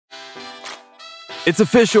It's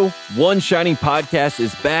official. One Shining Podcast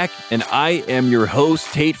is back, and I am your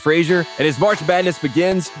host, Tate Frazier. And as March Madness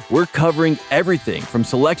begins, we're covering everything from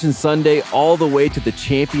Selection Sunday all the way to the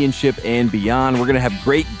championship and beyond. We're going to have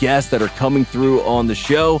great guests that are coming through on the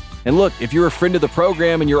show. And look, if you're a friend of the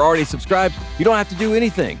program and you're already subscribed, you don't have to do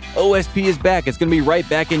anything. OSP is back. It's going to be right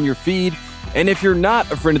back in your feed. And if you're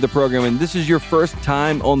not a friend of the program and this is your first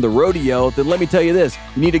time on the rodeo, then let me tell you this.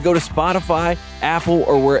 You need to go to Spotify, Apple,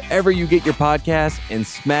 or wherever you get your podcasts and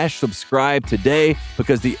smash subscribe today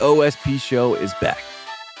because the OSP show is back.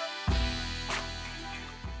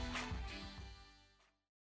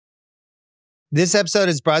 This episode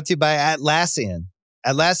is brought to you by Atlassian.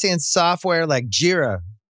 Atlassian software like Jira,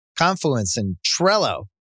 Confluence, and Trello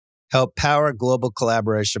help power global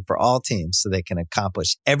collaboration for all teams so they can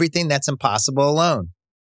accomplish everything that's impossible alone.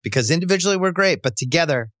 Because individually we're great, but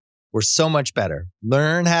together we're so much better.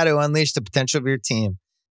 Learn how to unleash the potential of your team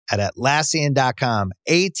at Atlassian.com.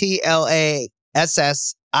 Atlassian.com.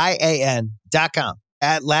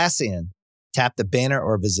 Atlassian. Tap the banner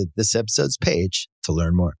or visit this episode's page to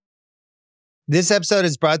learn more. This episode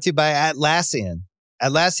is brought to you by Atlassian.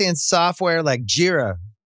 Atlassian software like Jira,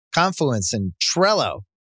 Confluence, and Trello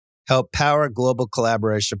help power global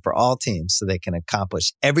collaboration for all teams so they can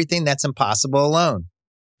accomplish everything that's impossible alone.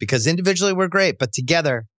 Because individually we're great, but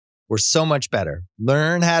together we're so much better.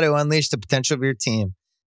 Learn how to unleash the potential of your team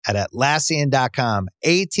at Atlassian.com.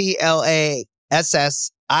 Atlassian.com.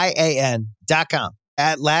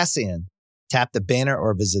 Atlassian. Tap the banner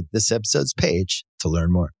or visit this episode's page to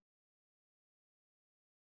learn more.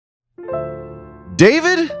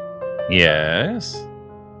 David? Yes?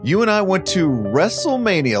 You and I went to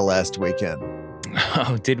WrestleMania last weekend.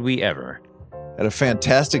 Oh, did we ever? Had a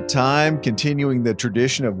fantastic time continuing the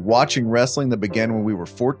tradition of watching wrestling that began when we were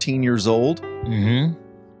 14 years old. Mm-hmm.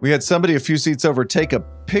 We had somebody a few seats over take a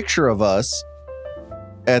picture of us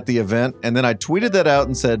at the event, and then I tweeted that out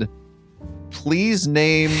and said, please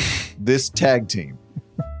name this tag team.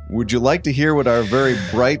 Would you like to hear what our very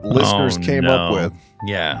bright listeners came up with?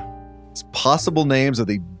 Yeah. It's possible names of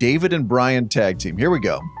the David and Brian tag team. Here we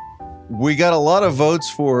go. We got a lot of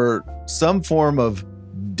votes for some form of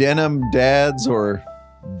denim dads or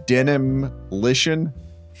denim-lition.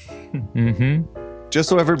 Mm-hmm. Just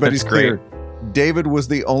so everybody's That's great. clear, David was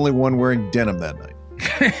the only one wearing denim that night.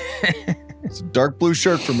 It's a dark blue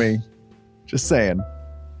shirt for me. Just saying.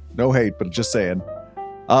 No hate, but just saying.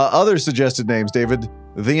 Other suggested names, David.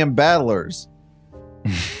 The Embattlers.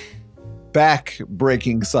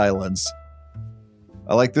 Back-breaking silence.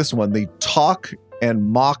 I like this one. The Talk and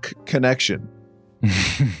Mock Connection.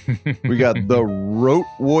 We got the Rote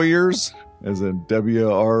Warriors, as in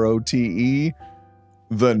WROTE.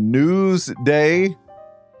 The News Day.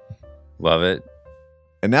 Love it.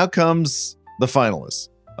 And now comes the finalists.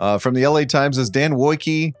 From the LA Times is Dan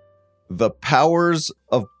Woike, The Powers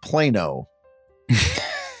of Plano.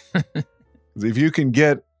 If you can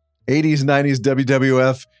get 80s, 90s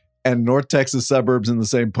WWF and North Texas suburbs in the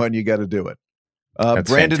same pun, you got to do it. Brandon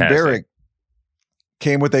fantastic. Barrick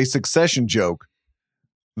came with a Succession joke.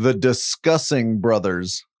 The Discussing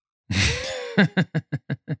Brothers. I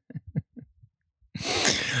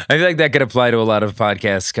feel like that could apply to a lot of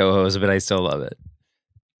podcast co-hosts, but I still love it.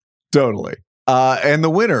 Totally. And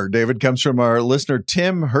the winner, David, comes from our listener,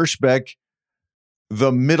 Tim Hirschbeck,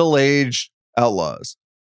 The Middle-Aged Outlaws.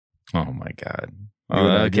 Oh, my God. You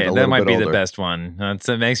and I get Okay, a that little might bit be older. the best one.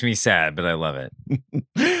 It makes me sad, but I love it.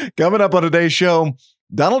 Coming up on today's show,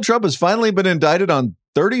 Donald Trump has finally been indicted on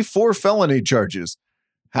 34 felony charges.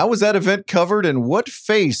 How was that event covered, and what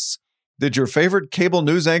face did your favorite cable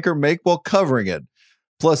news anchor make while covering it?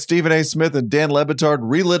 Plus, Stephen A. Smith and Dan Le Batard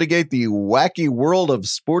relitigate the wacky world of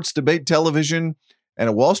sports debate television, and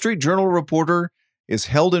a Wall Street Journal reporter is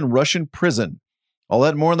held in Russian prison. All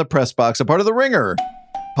that and more in the press box, a part of the Ringer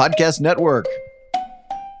Podcast Network.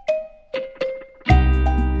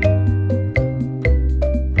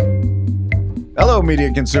 Hello,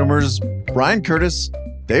 media consumers. Brian Curtis,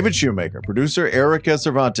 David Shoemaker, producer Erica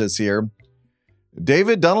Cervantes here.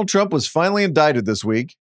 David, Donald Trump was finally indicted this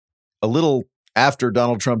week, a little after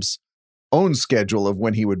Donald Trump's own schedule of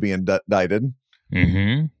when he would be indicted.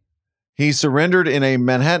 Mm-hmm. He surrendered in a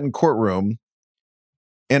Manhattan courtroom,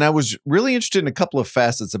 and I was really interested in a couple of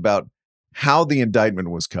facets about how the indictment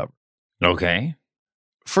was covered. Okay.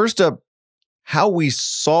 First up, how we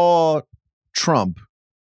saw Trump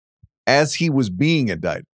as he was being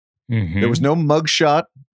indicted. Mm-hmm. There was no mugshot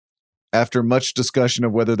after much discussion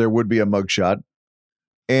of whether there would be a mugshot.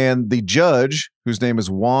 And the judge, whose name is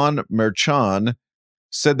Juan Merchan,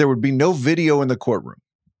 said there would be no video in the courtroom.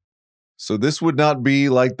 So this would not be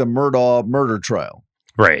like the Murdaugh murder trial.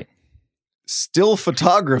 Right. still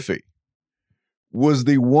photography was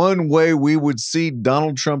the one way we would see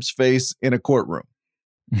Donald Trump's face in a courtroom.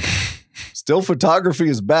 Still photography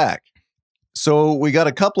is back. So we got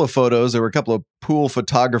a couple of photos. There were a couple of pool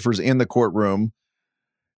photographers in the courtroom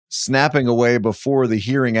snapping away before the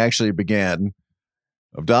hearing actually began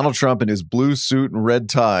of Donald Trump in his blue suit and red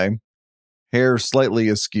tie, hair slightly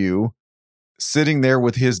askew, sitting there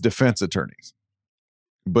with his defense attorneys.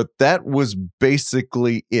 But that was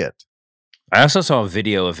basically it. I also saw a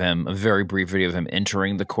video of him, a very brief video of him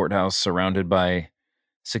entering the courthouse surrounded by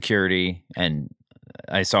security, and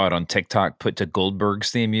I saw it on TikTok put to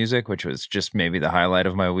Goldberg's theme music, which was just maybe the highlight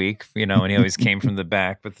of my week, and he always came from the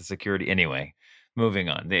back with the security. Anyway, moving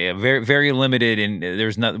on. They are very, very limited, and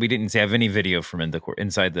we didn't have any video from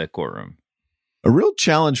inside the courtroom. A real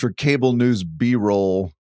challenge for cable news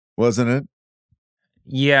B-roll, wasn't it?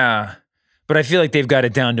 Yeah. But I feel like they've got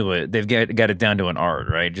it down to an art,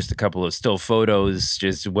 right? Just a couple of still photos,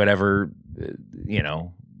 just whatever,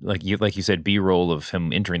 like you said, B-roll of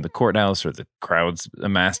him entering the courthouse or the crowds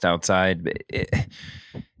amassed outside.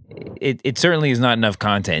 It certainly is not enough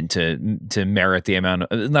content to merit the amount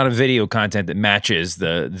of, not a video content that matches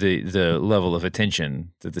the level of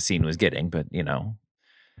attention that the scene was getting. But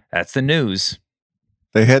that's the news.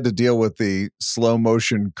 They had to deal with the slow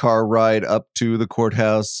motion car ride up to the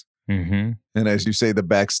courthouse. Mm-hmm. And as you say, the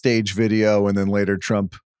backstage video, and then later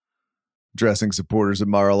Trump dressing supporters at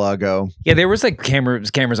Mar-a-Lago. Yeah, there was like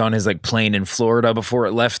cameras on his like plane in Florida before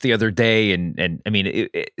it left the other day, and I mean,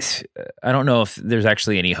 I don't know if there's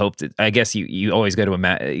actually any hope that. I guess you always got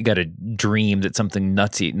to dream that something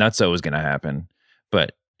nutso was going to happen,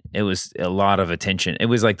 but it was a lot of attention. It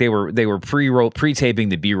was like they were pre-taping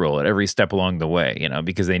the B-roll at every step along the way,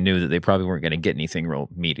 because they knew that they probably weren't going to get anything real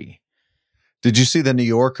meaty. Did you see the New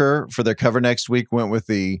Yorker for their cover next week went with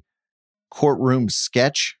the courtroom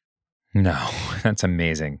sketch? No, that's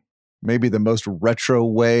amazing. Maybe the most retro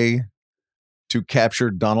way to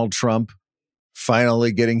capture Donald Trump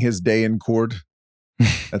finally getting his day in court.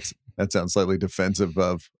 That sounds slightly defensive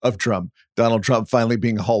of Trump. Donald Trump finally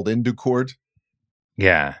being hauled into court.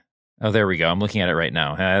 Yeah. Oh, there we go. I'm looking at it right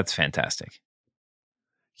now. That's fantastic.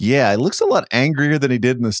 Yeah, it looks a lot angrier than he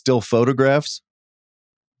did in the still photographs.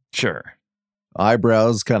 Sure.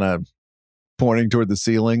 Eyebrows kind of pointing toward the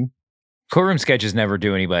ceiling. Courtroom sketches never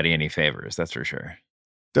do anybody any favors, that's for sure.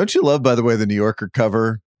 Don't you love, by the way, the New Yorker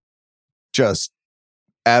cover just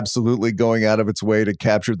absolutely going out of its way to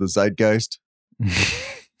capture the zeitgeist?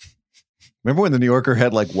 Remember when the New Yorker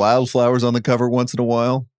had like wildflowers on the cover once in a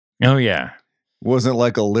while? Oh, yeah. Wasn't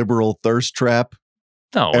like a liberal thirst trap?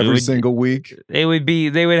 No, every single week. They would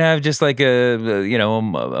have just like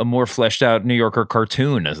a more fleshed out New Yorker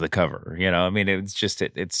cartoon as the cover. I mean, it's just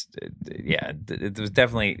it was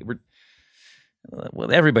definitely.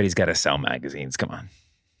 Well, everybody's got to sell magazines. Come on,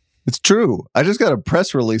 it's true. I just got a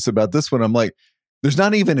press release about this one. I'm like, there's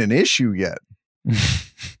not even an issue yet.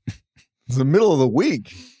 It's the middle of the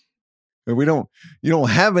week, and you don't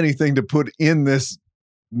have anything to put in this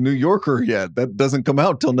New Yorker yet. That doesn't come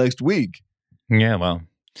out till next week. Yeah, well,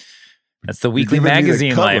 that's the weekly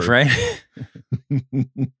magazine life, right?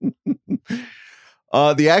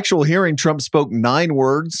 The actual hearing, Trump spoke 9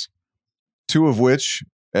 words, 2 of which,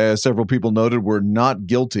 as several people noted, were not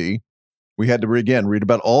guilty. We had to, read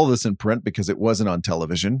about all this in print because it wasn't on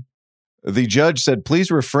television. The judge said, please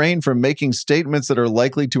refrain from making statements that are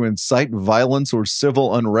likely to incite violence or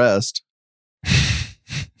civil unrest.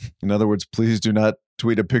 In other words, please do not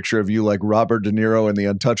tweet a picture of you like Robert De Niro and the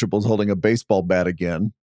Untouchables holding a baseball bat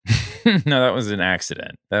again. No, that was an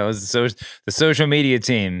accident. That was the social media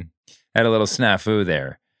team had a little snafu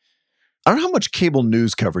there. I don't know how much cable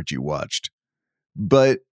news coverage you watched,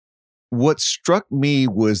 but what struck me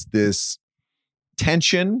was this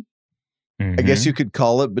tension, I guess you could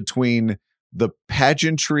call it, between the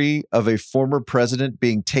pageantry of a former president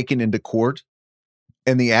being taken into court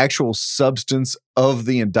and the actual substance of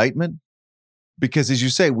the indictment. Because as you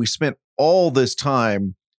say, we spent all this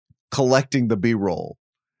time collecting the B-roll.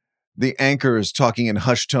 The anchors talking in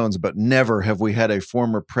hushed tones, but never have we had a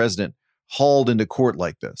former president hauled into court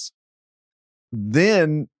like this.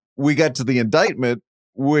 Then we got to the indictment,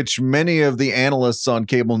 which many of the analysts on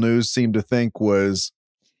cable news seemed to think was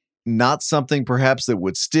not something perhaps that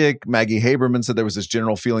would stick. Maggie Haberman said there was this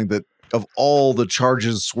general feeling that of all the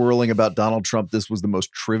charges swirling about Donald Trump, this was the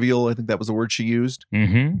most trivial. I think that was the word she used.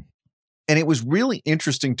 Mm-hmm. And it was really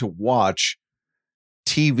interesting to watch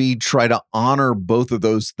TV try to honor both of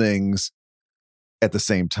those things at the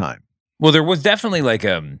same time. Well, there was definitely like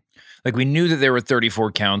we knew that there were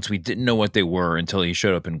 34 counts. We didn't know what they were until he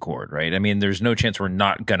showed up in court, right? I mean, there's no chance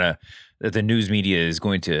that the news media is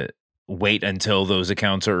going to wait until those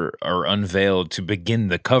accounts are unveiled to begin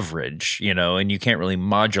the coverage, and you can't really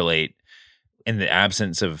modulate in the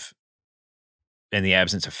absence of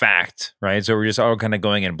fact, right? So we're just all kind of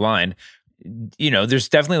going in blind. There's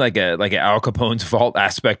definitely like an Al Capone's vault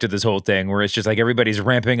aspect to this whole thing, where it's just like everybody's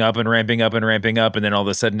ramping up and ramping up and ramping up, and then all of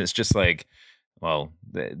a sudden it's just like, well,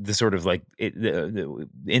 the sort of like the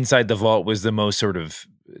inside the vault was the most sort of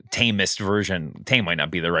tamest version. Tame might not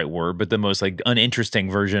be the right word, but the most like uninteresting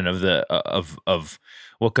version of the of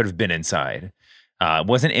what could have been inside. It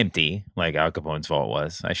wasn't empty like Al Capone's vault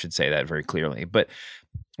was. I should say that very clearly. But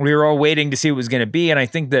we were all waiting to see what it was going to be, and I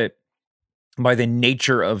think that by the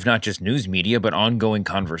nature of not just news media but ongoing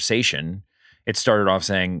conversation, it started off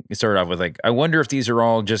with like, I wonder if these are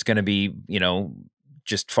all just going to be,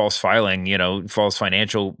 just false filing, false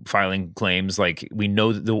financial filing claims. Like we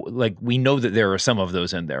know that there are some of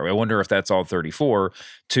those in there. I wonder if that's all 34.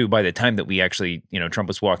 To by the time that we actually, Trump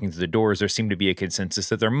was walking through the doors, there seemed to be a consensus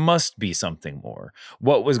that there must be something more.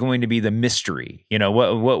 What was going to be the mystery?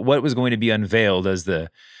 What was going to be unveiled as the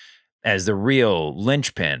real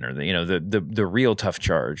linchpin, or the real tough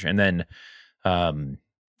charge? And then,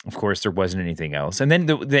 of course, there wasn't anything else. And then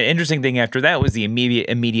the interesting thing after that was the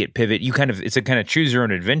immediate pivot. It's a kind of choose your own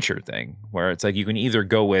adventure thing, where it's like you can either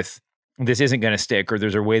go with this isn't going to stick, or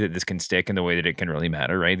there's a way that this can stick and the way that it can really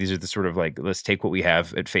matter, right? These are the sort of like, let's take what we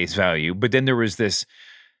have at face value. But then there was this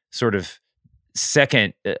sort of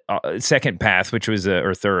second path, which was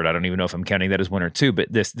or third, I don't even know if I'm counting that as one or two,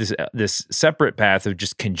 but this separate path of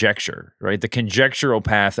just conjecture, right? The conjectural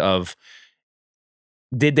path of,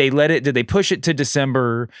 did they push it to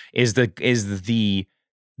December? Is the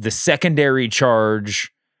secondary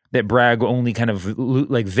charge that Bragg only kind of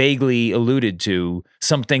like vaguely alluded to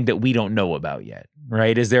something that we don't know about yet,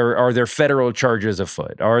 right? Are there federal charges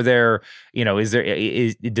afoot? Are there,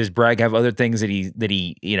 does Bragg have other things that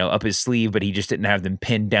he up his sleeve, but he just didn't have them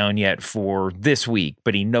pinned down yet for this week,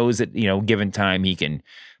 but he knows that, given time he can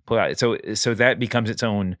pull out. So that becomes its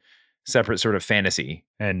own separate sort of fantasy.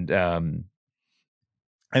 And,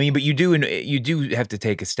 but you do have to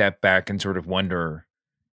take a step back and sort of wonder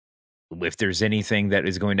if there's anything that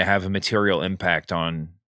is going to have a material impact on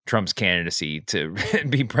Trump's candidacy to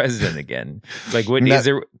be president again. Like, would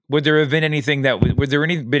there have been anything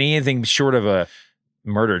been anything short of a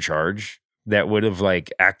murder charge that would have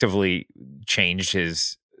like actively changed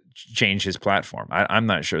his platform? I'm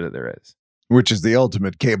not sure that there is. Which is the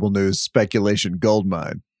ultimate cable news speculation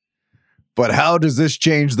goldmine. But how does this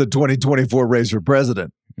change the 2024 race for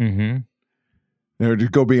president? Mm-hmm. To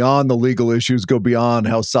go beyond the legal issues, go beyond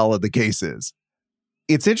how solid the case is.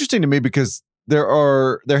 It's interesting to me because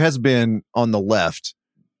there has been on the left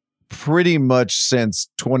pretty much since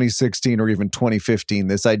 2016 or even 2015,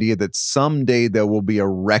 this idea that someday there will be a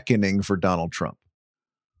reckoning for Donald Trump.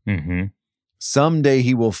 Mm-hmm. Someday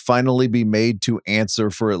he will finally be made to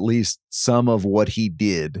answer for at least some of what he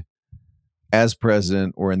did as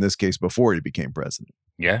president, or in this case, before he became president.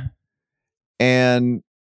 Yeah. And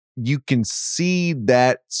you can see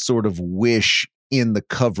that sort of wish in the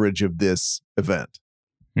coverage of this event.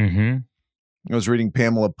 Mm-hmm. I was reading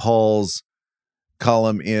Pamela Paul's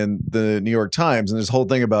column in the New York Times, and this whole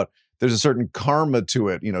thing about there's a certain karma to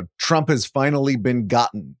it. Trump has finally been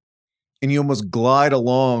gotten, and you almost glide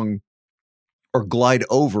along or glide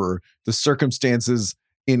over the circumstances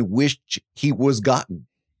in which he was gotten.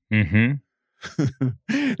 Mm-hmm.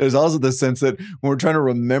 There's also the sense that when we're trying to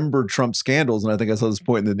remember Trump scandals, and I think I saw this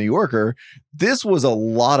point in the New Yorker, this was a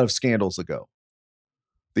lot of scandals ago.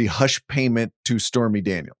 The hush payment to Stormy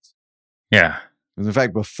Daniels. Yeah. It was, in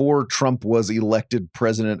fact, before Trump was elected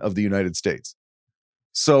president of the United States.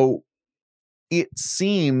 So it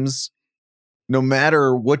seems, no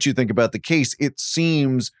matter what you think about the case, it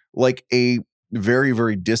seems like a very,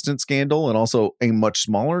 very distant scandal, and also a much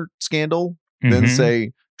smaller scandal than,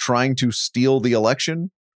 say, trying to steal the election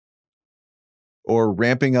or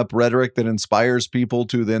ramping up rhetoric that inspires people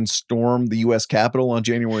to then storm the U.S. Capitol on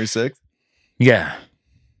January 6th. Yeah.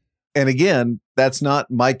 And again, that's not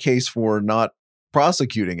my case for not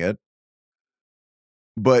prosecuting it.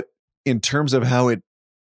 But in terms of how it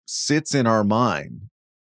sits in our mind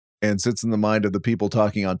and sits in the mind of the people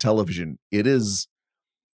talking on television, it's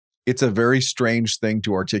a very strange thing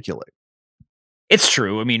to articulate. It's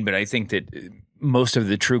true. But I think that most of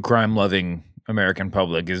the true crime loving American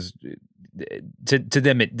public is, to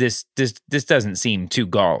them, this doesn't seem too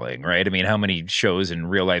galling, right? How many shows and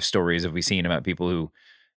real life stories have we seen about people who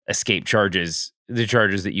escape charges, the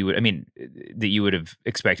charges that you would have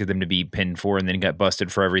expected them to be pinned for, and then got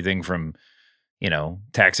busted for everything from,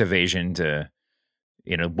 tax evasion to,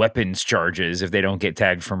 weapons charges if they don't get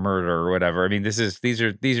tagged for murder or whatever. I mean, these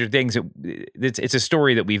are things that it's a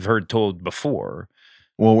story that we've heard told before.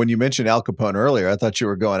 Well, when you mentioned Al Capone earlier, I thought you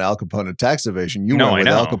were going Al Capone and tax evasion. You went with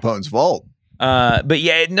Al Capone's vault. But I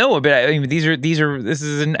mean, this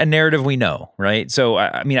is a narrative we know, right? So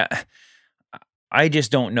I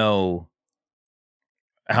just don't know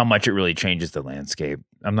how much it really changes the landscape.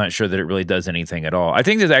 I'm not sure that it really does anything at all. I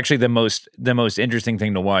think there's actually the most interesting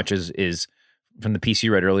thing to watch is from the piece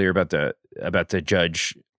you read earlier about the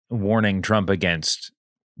judge warning Trump against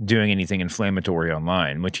doing anything inflammatory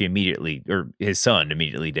online, which his son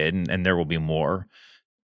immediately did, and there will be more.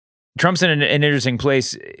 Trump's in an interesting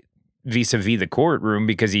place vis-a-vis the courtroom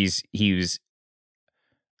because he was.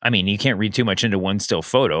 I mean, you can't read too much into one still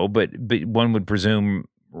photo, but one would presume,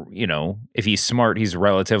 if he's smart, he's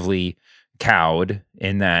relatively cowed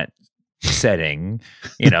in that setting.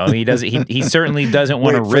 He certainly doesn't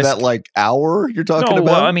want to risk that hour you're talking about.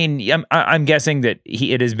 Well, I mean, I'm guessing that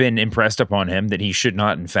it has been impressed upon him that he should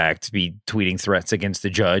not, in fact, be tweeting threats against the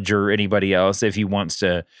judge or anybody else if he hopes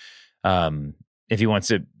to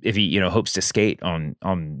skate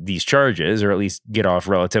on these charges or at least get off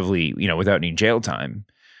relatively, without any jail time.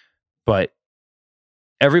 But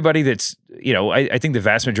everybody that's, I think the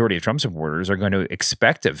vast majority of Trump supporters are going to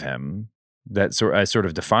expect of him that sort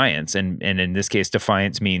of defiance. And in this case,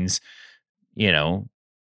 defiance means,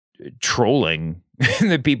 trolling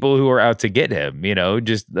the people who are out to get him,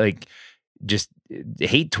 just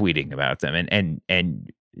hate tweeting about them. And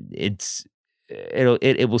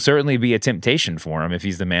it will certainly be a temptation for him if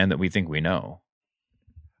he's the man that we think we know.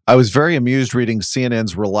 I was very amused reading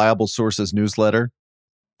CNN's Reliable Sources newsletter,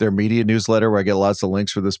 their media newsletter, where I get lots of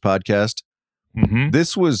links for this podcast. Mm-hmm.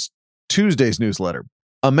 This was Tuesday's newsletter.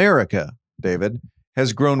 America, David,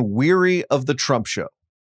 has grown weary of the Trump show.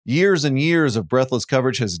 Years and years of breathless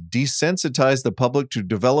coverage has desensitized the public to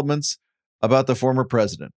developments about the former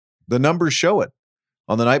president. The numbers show it.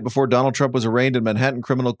 On the night before Donald Trump was arraigned in Manhattan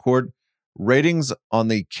criminal court, ratings on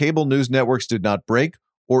the cable news networks did not break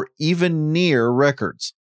or even near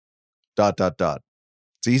records. ...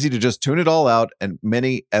 It's easy to just tune it all out, and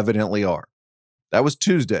many evidently are. That was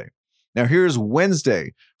Tuesday. Now here's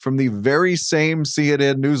Wednesday from the very same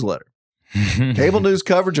CNN newsletter. Cable news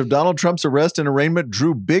coverage of Donald Trump's arrest and arraignment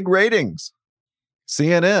drew big ratings.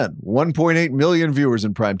 CNN, 1.8 million viewers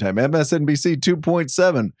in primetime. MSNBC,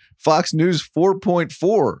 2.7. Fox News,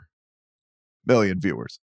 4.4 million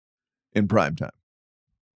viewers in primetime.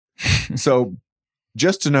 So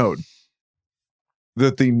just to note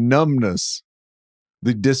that the numbness,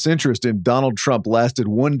 the disinterest in Donald Trump lasted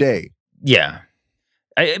one day. Yeah.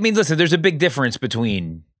 I mean, listen, there's a big difference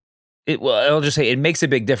between it. Well, I'll just say it makes a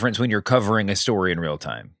big difference when you're covering a story in real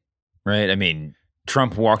time, right? I mean,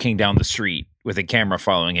 Trump walking down the street with a camera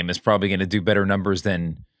following him is probably going to do better numbers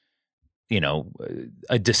than,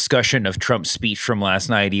 a discussion of Trump's speech from last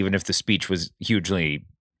night, even if the speech was hugely,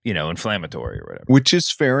 inflammatory or whatever. Which is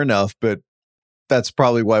fair enough, but that's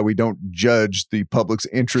probably why we don't judge the public's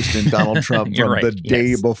interest in Donald Trump from the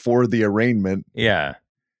day before the arraignment. Yeah.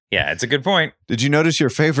 Yeah, it's a good point. Did you notice your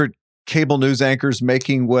favorite cable news anchors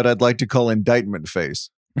making what I'd like to call indictment face?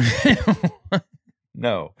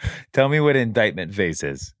 No. Tell me what indictment face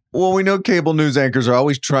is. Well, we know cable news anchors are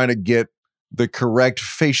always trying to get the correct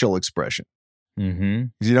facial expression. Mm-hmm.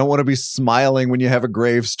 You don't want to be smiling when you have a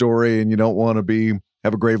grave story, and you don't want to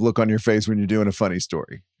have a grave look on your face when you're doing a funny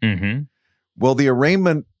story. Mm-hmm. Well, the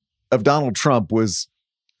arraignment of Donald Trump was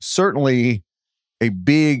certainly a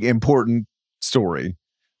big, important story,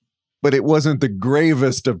 but it wasn't the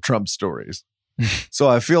gravest of Trump stories. So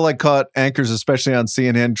I feel like caught anchors, especially on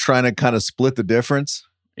CNN, trying to kind of split the difference.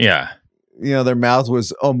 Yeah. Their mouth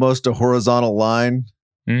was almost a horizontal line,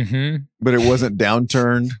 but it wasn't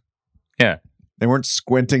downturned. Yeah. They weren't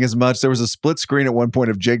squinting as much. There was a split screen at one point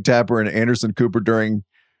of Jake Tapper and Anderson Cooper during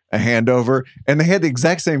a handover, and they had the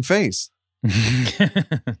exact same face.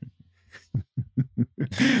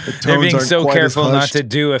 They're being so careful not to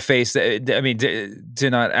do a face to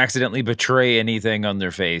not accidentally betray anything on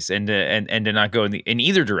their face and to not go in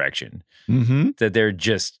either direction. That they're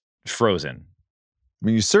just frozen. I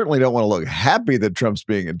mean, you certainly don't want to look happy that Trump's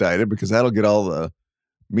being indicted, because that'll get all the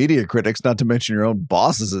media critics, not to mention your own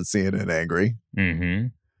bosses at CNN, angry.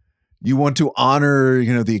 You want to honor,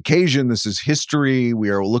 the occasion. This is history.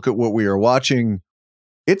 Look at what we are watching.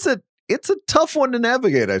 It's a tough one to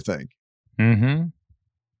navigate, I think.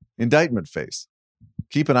 Indictment face.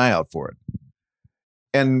 Keep an eye out for it.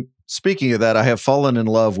 And speaking of that, I have fallen in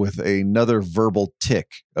love with another verbal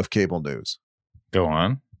tick of cable news. Go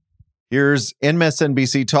on. Here's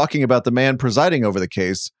MSNBC talking about the man presiding over the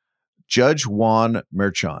case, Judge Juan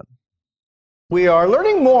Merchan. We are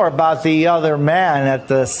learning more about the other man at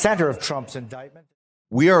the center of Trump's indictment.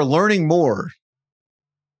 We are learning more,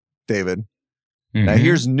 David. Now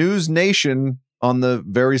here's News Nation on the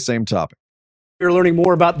very same topic. We're learning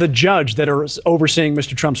more about the judge that is overseeing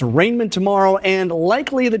Mr. Trump's arraignment tomorrow and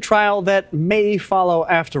likely the trial that may follow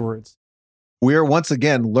afterwards. We are once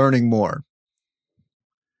again learning more.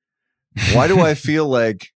 Why do I feel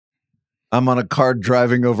like I'm on a car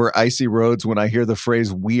driving over icy roads when I hear the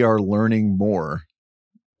phrase, we are learning more?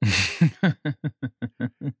 Is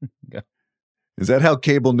that how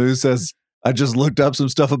cable news says, I just looked up some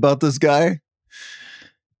stuff about this guy?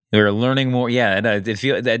 They're learning more. Yeah,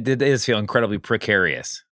 it does feel incredibly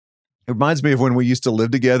precarious. It reminds me of when we used to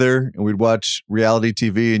live together and we'd watch reality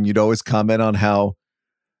TV, and you'd always comment on how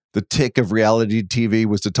the tick of reality TV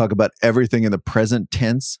was to talk about everything in the present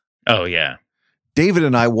tense. Oh, yeah. David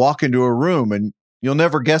and I walk into a room and you'll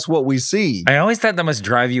never guess what we see. I always thought that must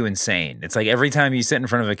drive you insane. It's like every time you sit in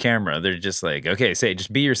front of a camera, they're just like, okay,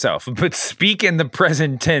 just be yourself, but speak in the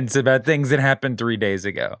present tense about things that happened 3 days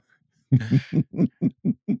ago.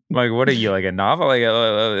 Like, what are you, like a novel?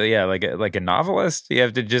 Like a novelist? You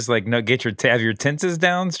have to just like have your tenses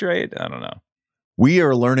down straight? I don't know. We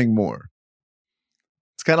are learning more.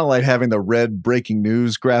 It's kind of like having the red breaking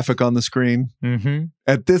news graphic on the screen. Mm-hmm.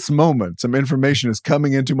 At this moment, some information is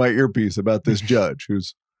coming into my earpiece about this judge,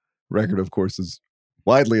 whose record, of course, is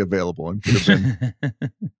widely available and could have been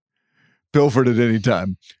pilfered at any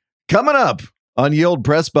time. Coming up on Ye Olde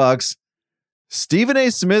Press Box, Stephen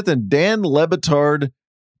A. Smith and Dan Le Batard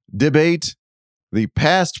debate the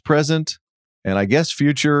past, present, and I guess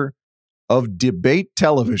future of debate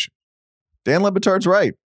television. Dan Le Batard's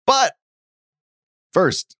right. But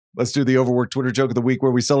first, let's do the overworked Twitter joke of the week,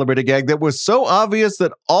 where we celebrate a gag that was so obvious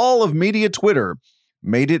that all of media Twitter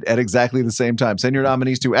made it at exactly the same time. Send your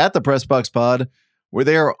nominees to @thepressboxpod, where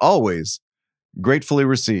they are always gratefully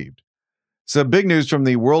received. Some big news from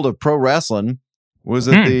the world of pro wrestling was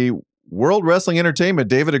that the World Wrestling Entertainment,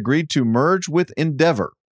 David, agreed to merge with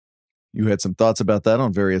Endeavor. You had some thoughts about that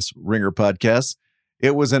on various Ringer podcasts.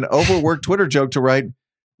 It was an overworked Twitter joke to write,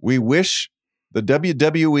 we wish the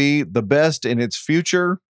WWE the best in its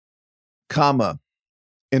future, comma,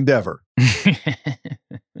 Endeavor.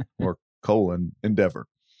 Or colon, Endeavor.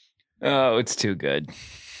 Oh, it's too good.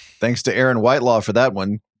 Thanks to Aaron Whitelaw for that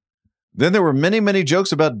one. Then there were many, many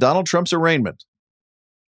jokes about Donald Trump's arraignment.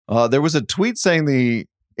 There was a tweet saying the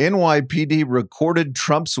NYPD recorded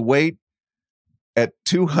Trump's weight at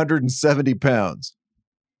 270 pounds.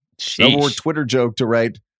 Overworked Twitter joke to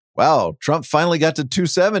write, wow, Trump finally got to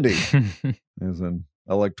 270 as in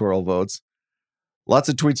electoral votes. Lots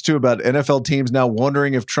of tweets, too, about NFL teams now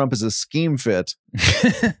wondering if Trump is a scheme fit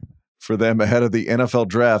for them ahead of the NFL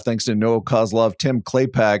draft, thanks to Noah Kozlov, Tim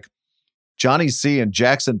Claypack, Johnny C., and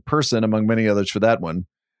Jackson Person, among many others for that one.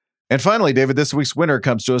 And finally, David, this week's winner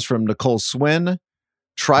comes to us from Nicole Swin,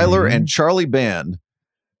 Tryler, and Charlie Band.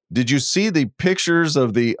 Did you see the pictures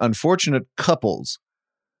of the unfortunate couples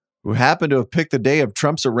who happened to have picked the day of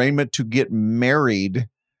Trump's arraignment to get married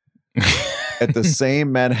at the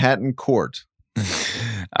same Manhattan court?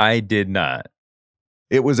 I did not.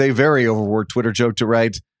 It was a very overworked Twitter joke to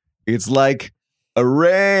write, it's like a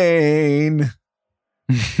rain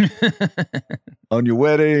on your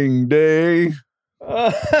wedding day.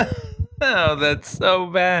 Oh, that's so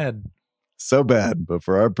bad. So bad, but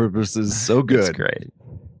for our purposes, so good. That's great.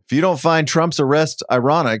 If you don't find Trump's arrest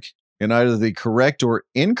ironic in either the correct or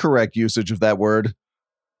incorrect usage of that word,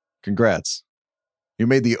 congrats. You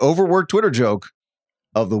made the overworked Twitter joke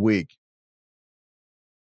of the week.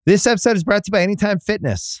 This episode is brought to you by Anytime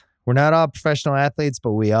Fitness. We're not all professional athletes,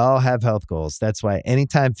 but we all have health goals. That's why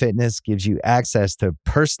Anytime Fitness gives you access to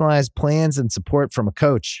personalized plans and support from a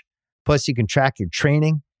coach. Plus, you can track your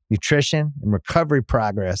training, nutrition, and recovery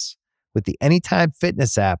progress with the Anytime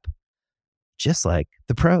Fitness app, just like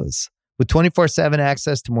the pros. With 24/7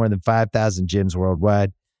 access to more than 5,000 gyms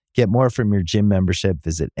worldwide, get more from your gym membership.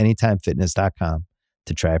 Visit anytimefitness.com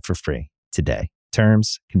to try it for free today.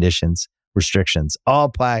 Terms, conditions, restrictions all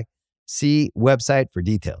apply. See website for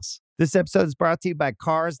details. This episode is brought to you by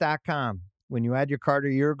Cars.com. When you add your car to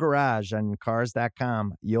your garage on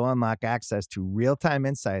Cars.com, you'll unlock access to real-time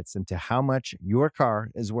insights into how much your car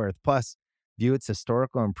is worth. Plus, view its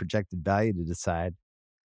historical and projected value to decide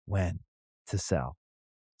when to sell.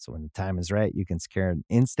 So when the time is right, you can secure an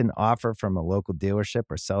instant offer from a local dealership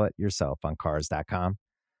or sell it yourself on Cars.com.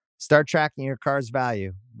 Start tracking your car's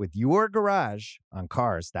value with your garage on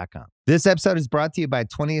Cars.com. This episode is brought to you by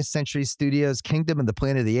 20th Century Studios' Kingdom of the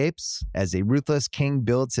Planet of the Apes. As a ruthless king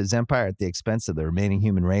builds his empire at the expense of the remaining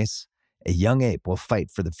human race, a young ape will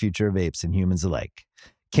fight for the future of apes and humans alike.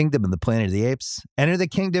 Kingdom of the Planet of the Apes. Enter the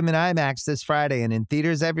kingdom in IMAX this Friday and in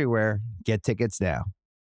theaters everywhere. Get tickets now.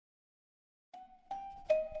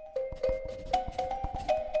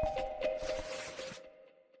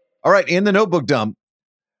 All right, in the notebook dump,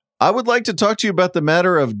 I would like to talk to you about the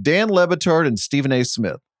matter of Dan Le Batard and Stephen A.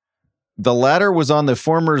 Smith. The latter was on the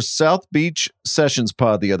former South Beach Sessions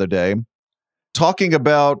pod the other day, talking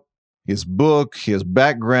about his book, his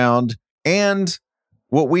background, and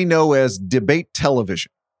what we know as debate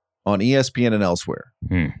television on ESPN and elsewhere.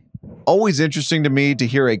 Always interesting to me to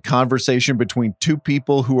hear a conversation between two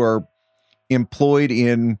people who are employed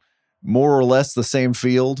in more or less the same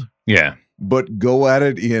field. Yeah. But go at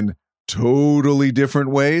it in totally different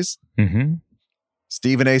ways. Mm-hmm.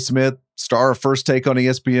 Stephen A. Smith, star of First Take on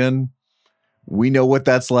ESPN. We know what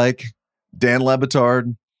that's like. Dan Le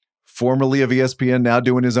Batard, formerly of ESPN, now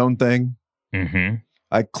doing his own thing. Mm-hmm.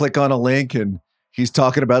 I click on a link and he's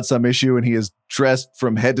talking about some issue and he is dressed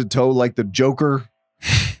from head to toe like the Joker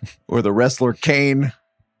or the wrestler Kane,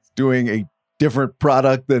 doing a different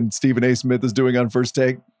product than Stephen A. Smith is doing on First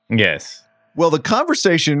Take. Yes. Well, the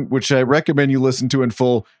conversation, which I recommend you listen to in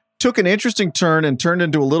full, took an interesting turn and turned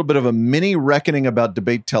into a little bit of a mini reckoning about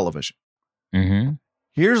debate television. Mm-hmm.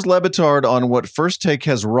 Here's Le Batard on what First Take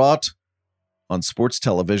has wrought on sports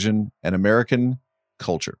television and American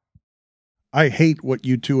culture. I hate what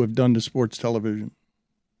you two have done to sports television.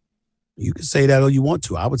 You can say that all you want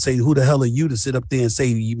to. I would say, who the hell are you to sit up there and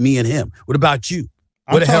say me and him? What about you?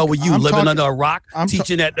 Where the hell were you? Living under a rock?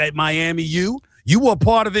 Teaching at Miami U? You were a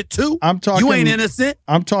part of it too. I'm talking. You ain't innocent.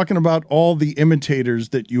 I'm talking about all the imitators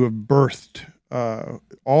that you have birthed.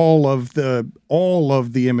 All of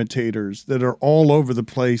the imitators that are all over the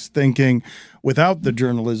place, thinking without the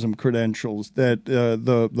journalism credentials that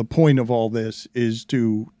the point of all this is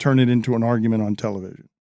to turn it into an argument on television.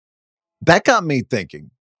 That got me thinking.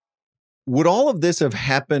 Would all of this have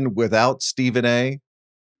happened without Stephen A.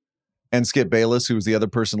 and Skip Bayless, who was the other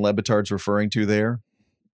person Le Batard's referring to there?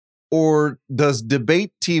 Or does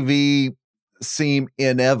debate TV seem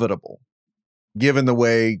inevitable, given the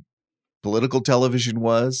way political television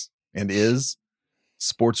was and is,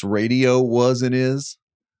 sports radio was and is?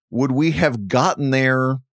 Would we have gotten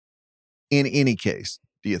there in any case,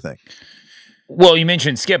 do you think? Well, you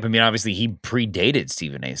mentioned Skip. I mean, obviously, he predated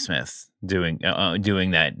Stephen A. Smith doing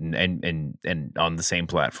that and on the same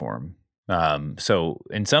platform. So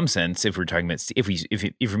in some sense, if we're talking about if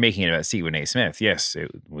you're making it about Stephen A. Smith, yes, it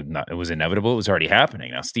was inevitable. It was already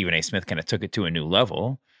happening. Now Stephen A. Smith kind of took it to a new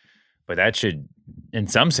level, but that should, in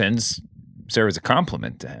some sense, serve as a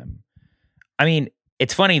compliment to him. I mean,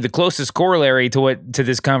 it's funny. The closest corollary to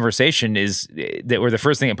this conversation is that, or the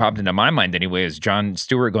first thing that popped into my mind anyway, is Jon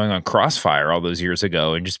Stewart going on Crossfire all those years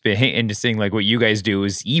ago and just saying like, what you guys do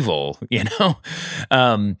is evil, you know.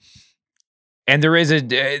 And there is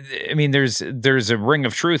there's a ring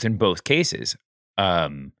of truth in both cases.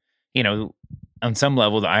 You know, on some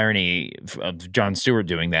level, the irony of Jon Stewart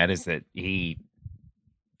doing that is that he,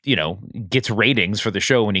 you know, gets ratings for the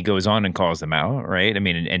show when he goes on and calls them out, right? I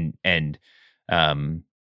mean, and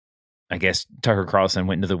I guess Tucker Carlson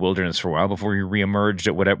went into the wilderness for a while before he reemerged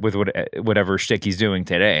at whatever shtick he's doing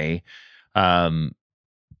today. But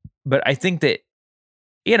I think that,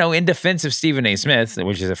 you know, in defense of Stephen A. Smith,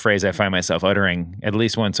 which is a phrase I find myself uttering at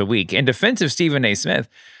least once a week, in defense of Stephen A. Smith,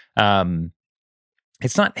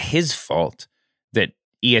 it's not his fault that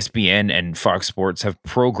ESPN and Fox Sports have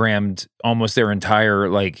programmed almost their entire,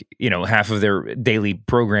 like, you know, half of their daily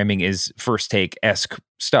programming is First Take-esque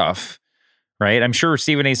stuff, right? I'm sure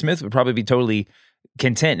Stephen A. Smith would probably be totally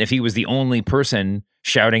content if he was the only person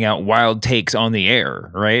shouting out wild takes on the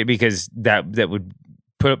air, right? Because that would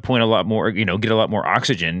point a lot more, you know, get a lot more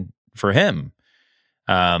oxygen for him.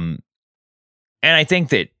 And I think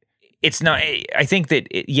that it's not, I think that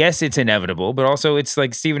yes, it's inevitable, but also it's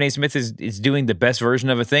like Stephen A. Smith is doing the best version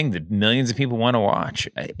of a thing that millions of people want to watch.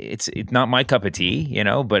 It's not my cup of tea, you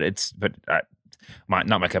know, but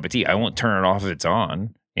not my cup of tea. I won't turn it off if it's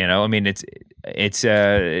on, you know. I mean, and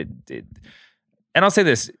I'll say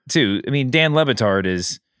this too. I mean, Dan Le Batard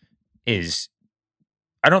is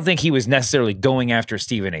I don't think he was necessarily going after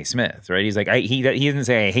Stephen A. Smith, right? He's like, he doesn't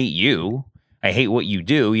say, I hate you. I hate what you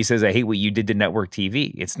do. He says, I hate what you did to network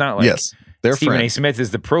TV. It's not like Stephen A. Smith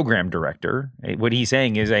is the program director. What he's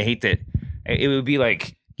saying is, I hate that. It would be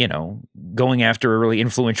like, you know, going after a really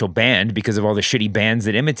influential band because of all the shitty bands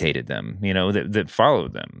that imitated them, you know, that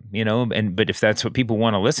followed them, you know. But if that's what people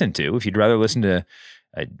want to listen to, if you'd rather listen to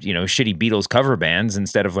you know, shitty Beatles cover bands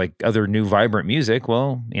instead of like other new vibrant music,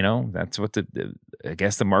 well, you know, that's what I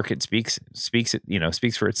guess the market speaks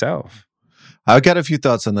for itself. I've got a few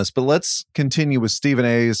thoughts on this, but let's continue with Stephen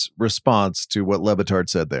A's response to what Le Batard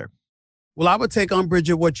said there. Well, I would take umbrage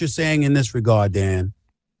at what you're saying in this regard, Dan.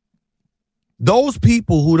 Those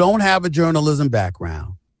people who don't have a journalism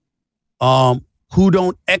background, who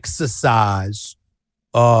don't exercise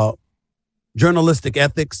journalistic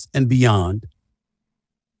ethics and beyond,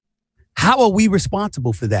 how are we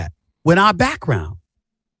responsible for that when our background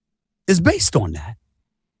is based on that?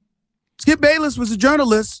 Skip Bayless was a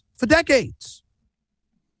journalist for decades.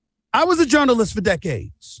 I was a journalist for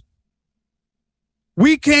decades.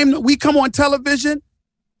 We come on television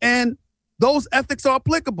and those ethics are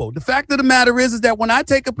applicable. The fact of the matter is that when I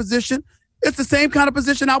take a position, it's the same kind of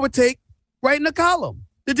position I would take writing a column.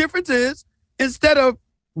 The difference is, instead of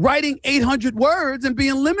writing 800 words and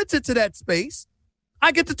being limited to that space,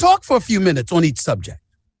 I get to talk for a few minutes on each subject.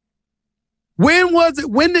 When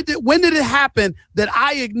did it happen that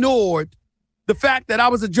I ignored the fact that I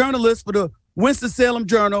was a journalist for the Winston-Salem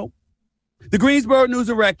Journal, the Greensboro News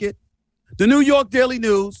and Record, the New York Daily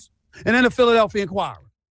News, and then the Philadelphia Inquirer?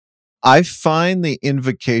 I find the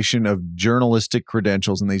invocation of journalistic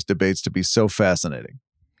credentials in these debates to be so fascinating.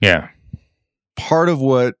 Yeah. Part of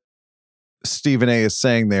what Stephen A is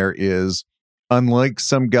saying there is, unlike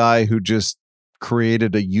some guy who just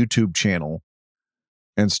created a YouTube channel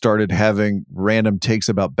and started having random takes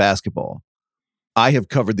about basketball, I have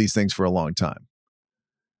covered these things for a long time.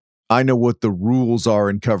 I know what the rules are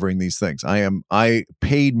in covering these things. I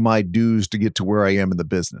paid my dues to get to where I am in the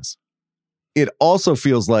business. It also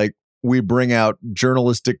feels like we bring out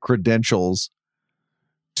journalistic credentials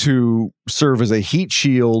to serve as a heat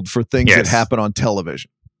shield for things that happen on television.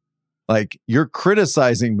 Like, you're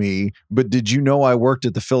criticizing me, but did you know I worked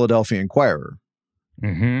at the Philadelphia Inquirer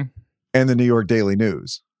and the New York Daily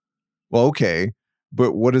News? Well, okay,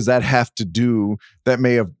 but what does that have to do? That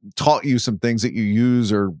may have taught you some things that you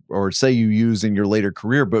use or say you use in your later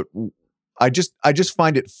career. But I just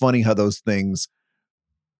find it funny how those things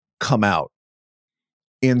come out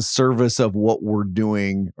in service of what we're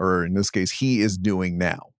doing, or in this case, he is doing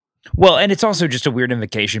now. Well, and it's also just a weird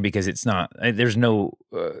invocation because it's not, there's no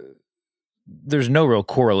real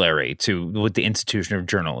corollary to with the institution of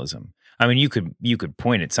journalism. I mean, you could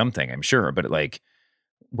point at something, I'm sure, but like,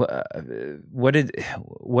 what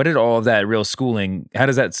did all of that real schooling? How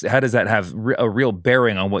does that have a real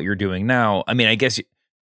bearing on what you're doing now? I mean, I guess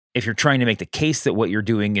if you're trying to make the case that what you're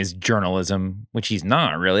doing is journalism, which he's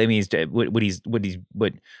not really. I mean, what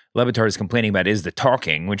Le Batard is complaining about is the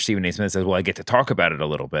talking, which Stephen A. Smith says, well, I get to talk about it a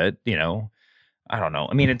little bit, you know. I don't know.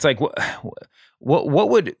 I mean, it's like, what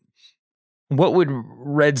would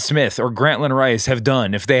Red Smith or Grantland Rice have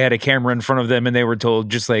done if they had a camera in front of them and they were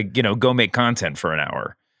told, just like, you know, go make content for an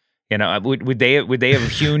hour? You know, would they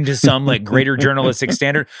have hewn to some like greater journalistic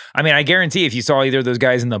standard? I mean, I guarantee if you saw either of those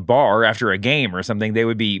guys in the bar after a game or something, they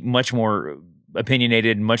would be much more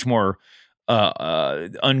opinionated and much more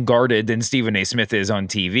unguarded than Stephen A. Smith is on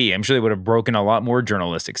TV. I'm sure they would have broken a lot more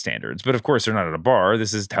journalistic standards. But of course, they're not at a bar.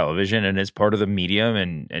 This is television, and it's part of the medium,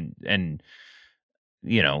 and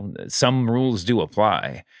you know, some rules do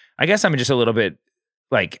apply. I guess I'm just a little bit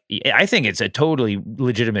like, I think it's a totally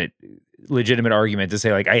legitimate argument to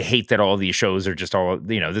say, like, I hate that all these shows are just all,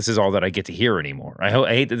 you know, this is all that I get to hear anymore. I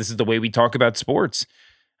hate that this is the way we talk about sports,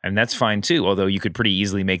 and that's fine too. Although you could pretty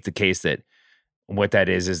easily make the case that what that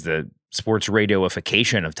is the sports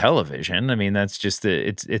radioification of television. I mean, that's just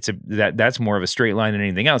that's more of a straight line than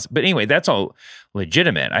anything else. But anyway, that's all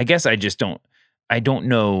legitimate. I guess I don't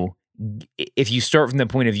know if you start from the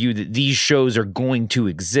point of view that these shows are going to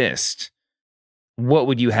exist. What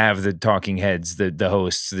would you have the talking heads, the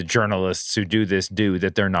hosts, the journalists who do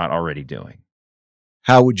that they're not already doing?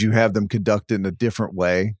 How would you have them conduct in a different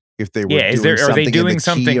way if they were doing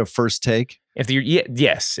something key of First Take?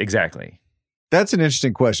 Yes, exactly. That's an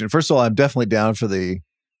interesting question. First of all, I'm definitely down for the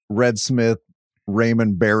Red Smith,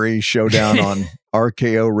 Raymond Barry showdown on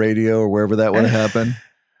RKO radio or wherever that would happen.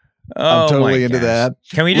 I'm totally into that.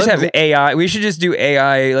 Can we just have AI? We should just do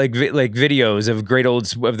AI like videos of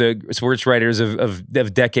the sports writers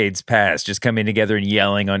of decades past just coming together and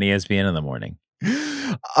yelling on ESPN in the morning.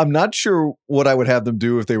 I'm not sure what I would have them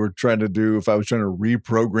do if I was trying to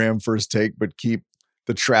reprogram First Take but keep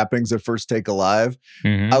the trappings of First Take alive.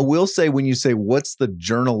 I will say, when you say what's the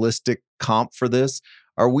journalistic comp for this,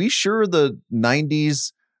 are we sure the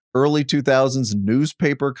 90s, early 2000s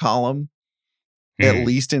newspaper column, at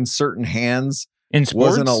least in certain hands,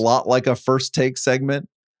 wasn't a lot like a First Take segment?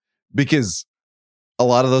 Because a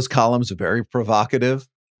lot of those columns are very provocative,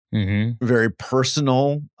 very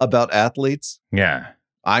personal about athletes. Yeah.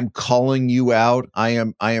 I'm calling you out. I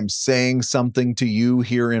am saying something to you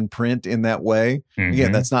here in print in that way. Mm-hmm.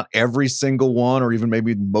 Again, that's not every single one or even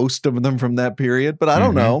maybe most of them from that period, but I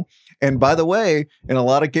don't know. And by the way, in a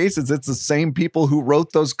lot of cases, it's the same people who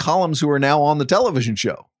wrote those columns who are now on the television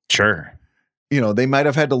show. Sure. They might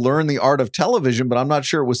have had to learn the art of television, but I'm not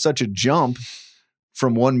sure it was such a jump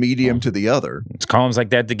from one medium to the other. It's columns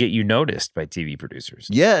like that to get you noticed by TV producers.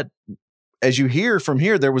 Yet, as you hear from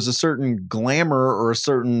here, there was a certain glamour or a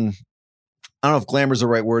certain, I don't know if glamour is the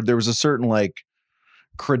right word. There was a certain like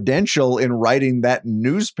credential in writing that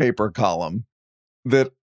newspaper column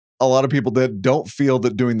that a lot of people that don't feel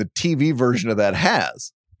that doing the TV version of that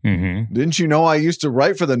has. Mm-hmm. Didn't you know I used to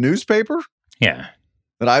write for the newspaper? Yeah.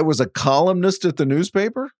 That I was a columnist at the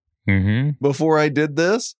newspaper before I did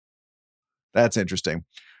this? That's interesting.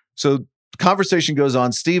 So the conversation goes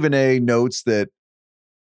on. Stephen A. notes that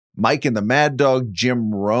Mike and the Mad Dog,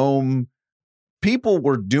 Jim Rome, people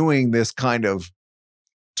were doing this kind of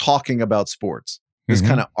talking about sports, this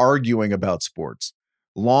kind of arguing about sports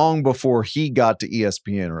long before he got to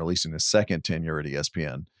ESPN, or at least in his second tenure at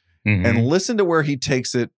ESPN. And listen to where he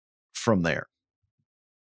takes it from there.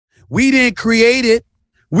 We didn't create it.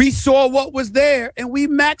 We saw what was there and we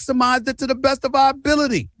maximized it to the best of our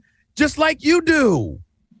ability, just like you do.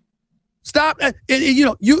 Stop.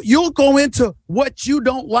 You'll go into what you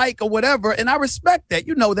don't like or whatever, and I respect that.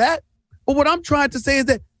 You know that. But what I'm trying to say is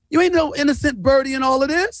that you ain't no innocent birdie in all of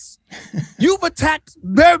this. You've attacked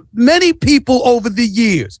many people over the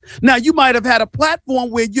years. Now, you might have had a platform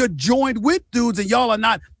where you're joined with dudes and y'all are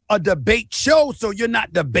not a debate show, so you're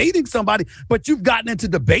not debating somebody, but you've gotten into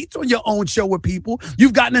debates on your own show with people.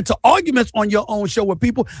 You've gotten into arguments on your own show with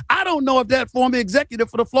people. I don't know if that former executive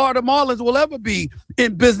for the Florida Marlins will ever be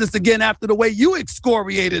in business again after the way you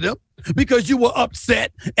excoriated him because you were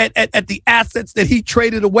upset at the assets that he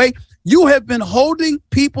traded away. You have been holding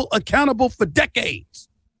people accountable for decades.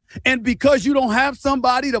 And because you don't have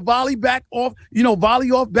somebody to volley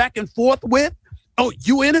off back and forth with, oh,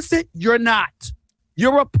 you innocent? You're not.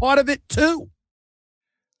 You're a part of it too.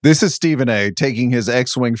 This is Stephen A. taking his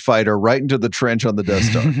X-Wing fighter right into the trench on the Death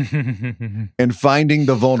Star and finding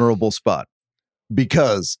the vulnerable spot.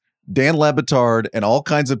 Because Dan Le Batard and all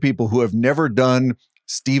kinds of people who have never done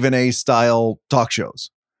Stephen A. style talk shows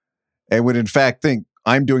and would in fact think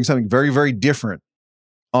I'm doing something very, very different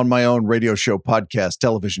on my own radio show, podcast,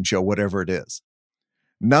 television show, whatever it is,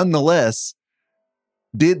 nonetheless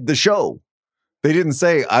did the show. They didn't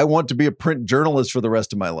say, I want to be a print journalist for the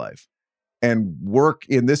rest of my life and work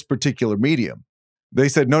in this particular medium. They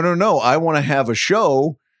said, no, I want to have a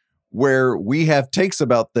show where we have takes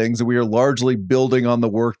about things and we are largely building on the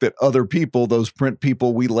work that other people, those print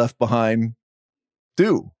people we left behind,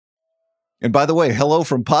 do. And by the way, hello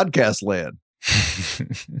from podcast land,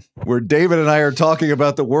 where David and I are talking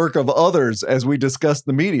about the work of others as we discuss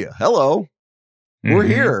the media. Hello. We're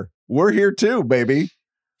here. We're here too, baby.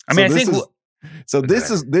 I mean, this is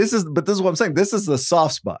what I'm saying. This is the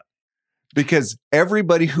soft spot because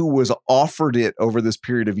everybody who was offered it over this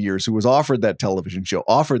period of years, who was offered that television show,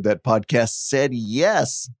 offered that podcast, said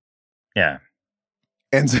yes. Yeah.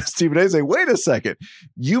 And so Stephen A. say, wait a second,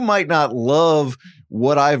 you might not love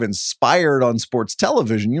what I've inspired on sports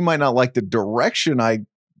television. You might not like the direction I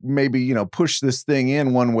maybe, push this thing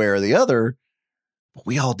in one way or the other, but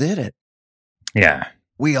we all did it. Yeah.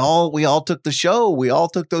 We all took the show. We all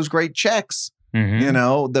took those great checks.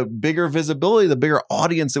 The bigger visibility, the bigger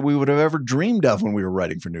audience that we would have ever dreamed of when we were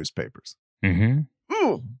writing for newspapers.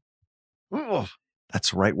 Ooh,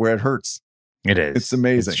 that's right where it hurts. It is. It's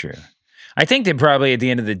amazing. It's true. I think that probably at the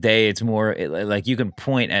end of the day, it's more like you can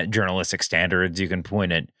point at journalistic standards. You can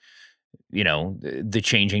point at, the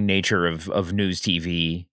changing nature of news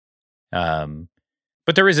TV.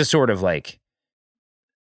 But there is a sort of like,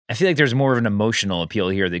 I feel like there's more of an emotional appeal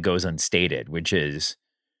here that goes unstated, which is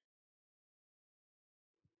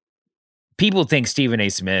people think Stephen A.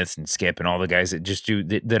 Smith and Skip and all the guys that just do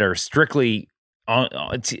that are strictly on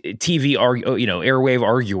TV, airwave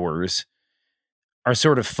arguers are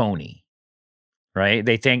sort of phony, right?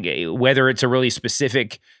 They think whether it's a really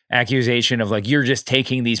specific accusation of like, you're just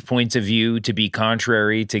taking these points of view to be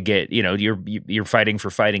contrary to get, you're fighting for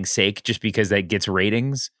fighting's sake just because that gets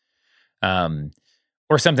ratings.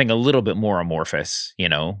 Or something a little bit more amorphous,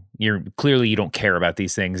 you're clearly you don't care about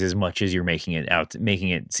these things as much as you're making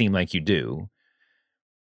it seem like you do.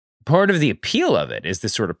 Part of the appeal of it is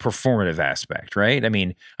this sort of performative aspect, right? I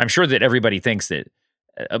mean, I'm sure that everybody thinks that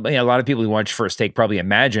a lot of people who watch First Take probably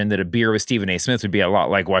imagine that a beer with Stephen A. Smith would be a lot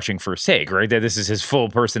like watching First Take, right? That this is his full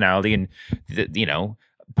personality, and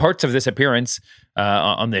parts of this appearance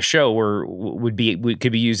on this show could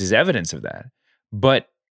be used as evidence of that.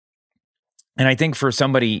 And I think for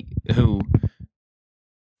somebody who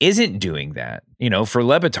isn't doing that, for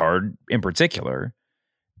Le Batard in particular,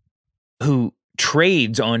 who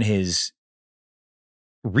trades on his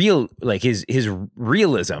his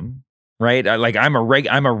realism, right? I'm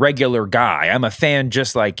a regular guy. I'm a fan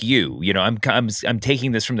just like you. I'm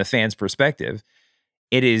taking this from the fan's perspective.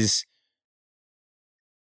 It is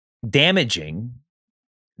damaging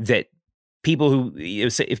that people who,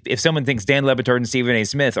 if someone thinks Dan Le Batard and Stephen A.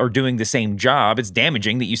 Smith are doing the same job, it's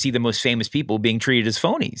damaging that you see the most famous people being treated as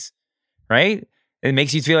phonies, right? It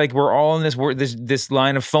makes you feel like we're all in this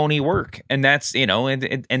line of phony work, and that's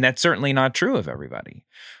and that's certainly not true of everybody.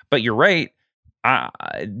 But you're right.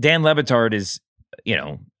 Dan Le Batard is,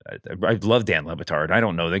 I love Dan Le Batard. I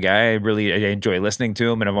don't know the guy. I enjoy listening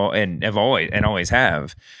to him, and always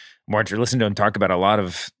have. March, listened to him talk about a lot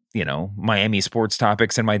of Miami sports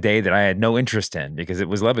topics in my day that I had no interest in because it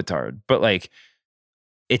was Le Batard. But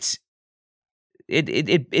it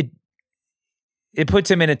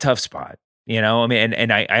puts him in a tough spot.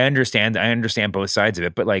 And I understand both sides of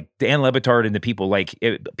it, but Dan Le Batard and the people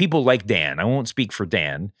like Dan, I won't speak for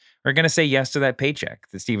Dan, are going to say yes to that paycheck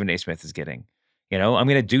that Stephen A. Smith is getting. I'm going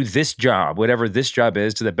to do this job, whatever this job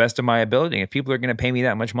is, to the best of my ability. And if people are going to pay me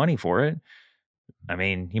that much money for it, I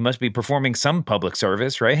mean, he must be performing some public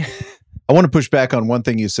service, right? I want to push back on one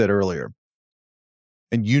thing you said earlier.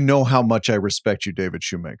 And you know how much I respect you, David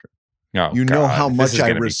Shoemaker. Oh, know how much I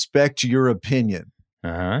respect your opinion.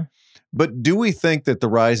 Uh-huh. But do we think that the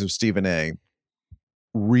rise of Stephen A.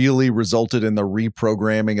 really resulted in the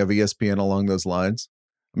reprogramming of ESPN along those lines?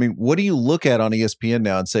 I mean, what do you look at on ESPN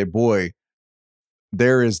now and say, boy,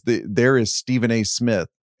 there is Stephen A. Smith,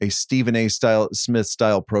 a Stephen A. Smith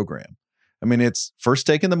style program? I mean, it's First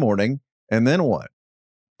Take in the morning, and then what?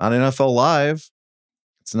 On NFL Live,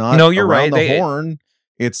 it's not you're Around right. the Horn.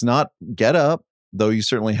 It's not Get Up, though you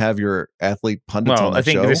certainly have your athlete pundits on the I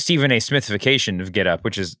think show. the Stephen A. Smithification of Get Up,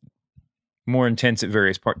 which is more intense at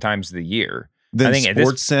various times of the year. Then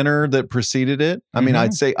Sports Center that preceded it. I mean,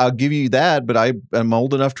 I'd say I'll give you that, but I am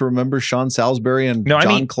old enough to remember Sean Salisbury and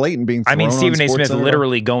John Clayton being thrown on Stephen A. Smith Center.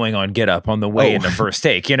 literally going on Get Up on the way in the First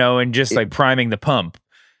Take, and just priming the pump.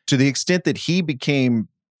 To the extent that he became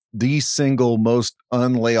the single most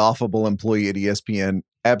unlayoffable employee at ESPN,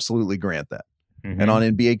 absolutely grant that. And on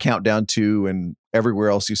NBA Countdown 2 and everywhere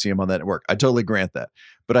else you see him on that network, I totally grant that.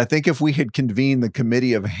 But I think if we had convened the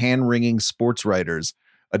committee of hand-wringing sports writers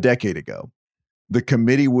a decade ago, the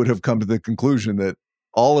committee would have come to the conclusion that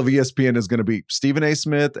all of ESPN is going to be Stephen A.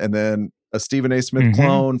 Smith and then a Stephen A. Smith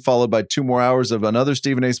clone, followed by 2 more hours of another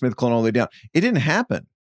Stephen A. Smith clone all the way down. It didn't happen.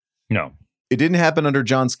 No. It didn't happen under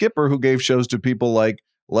John Skipper, who gave shows to people like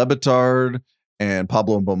Le Batard and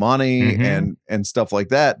Pablo Bomani and stuff like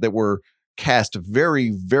that were cast very,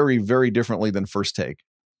 very, very differently than First Take.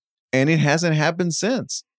 And it hasn't happened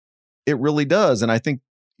since. It really does. And I think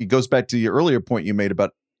it goes back to the earlier point you made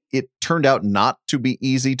about it turned out not to be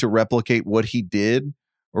easy to replicate what he did,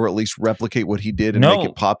 or at least replicate what he did and make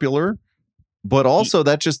it popular. But also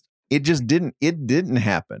it didn't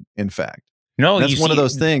happen, in fact. No, that's one of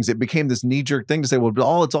those things. It became this knee-jerk thing to say,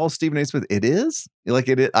 well, it's all Stephen A. Smith. It is?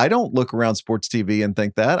 I don't look around sports TV and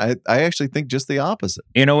think that. I actually think just the opposite.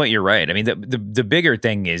 You know what? You're right. I mean, the bigger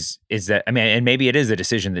thing is that, I mean, and maybe it is a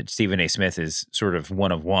decision that Stephen A. Smith is sort of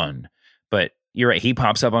one of one, but you're right. He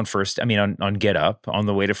pops up on Get Up on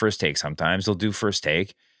the way to First Take sometimes. They'll do First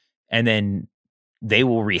Take, and then they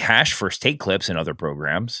will rehash First Take clips in other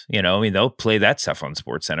programs. They'll play that stuff on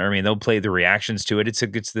Sports Center. I mean, they'll play the reactions to it. It's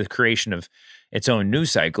the creation of its own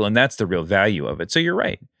news cycle, and that's the real value of it. So you're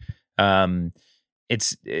right. Everything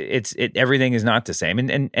is not the same,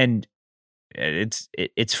 and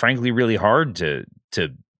it's frankly really hard to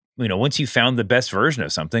once you found the best version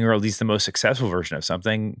of something, or at least the most successful version of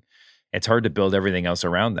something, it's hard to build everything else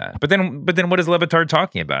around that. But then what is Le Batard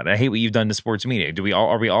talking about? I hate what you've done to sports media.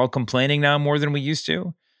 Are we all complaining now more than we used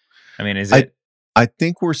to? I mean, I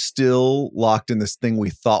think we're still locked in this thing we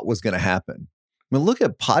thought was going to happen. I mean, look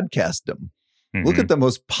at podcastdom. Look at the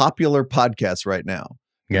most popular podcasts right now.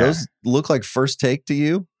 Yeah. Those look like First Take to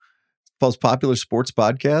you? Most popular sports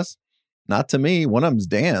podcasts? Not to me. One of them's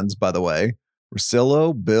Dan's, by the way.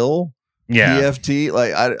 Russillo, Bill, PFT.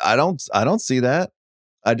 I don't see that.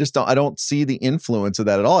 I don't see the influence of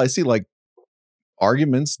that at all. I see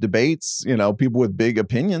arguments, debates, people with big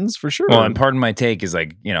opinions for sure. Well, and Pardon My Take is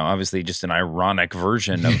obviously just an ironic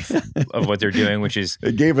version of what they're doing, which is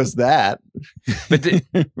it gave us that. But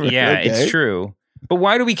It's true. But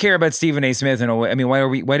why do we care about Stephen A. Smith in a way? I mean,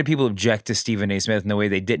 why do people object to Stephen A. Smith in the way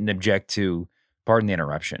they didn't object to Pardon the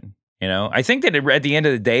Interruption? I think that at the end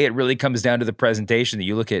of the day, it really comes down to the presentation that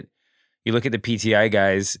you look at. you look at the PTI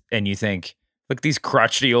guys and you think, look, these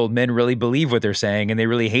crotchety old men really believe what they're saying and they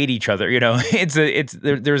really hate each other. You know,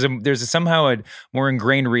 there's a somehow a more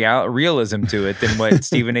ingrained realism to it than what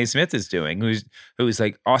Stephen A. Smith is doing, who's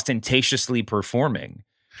like ostentatiously performing.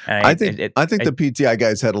 And I think the PTI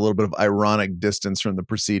guys had a little bit of ironic distance from the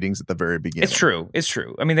proceedings at the very beginning. It's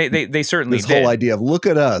true. I mean, they certainly this did. whole idea of look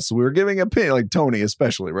at us, we're giving opinion, like Tony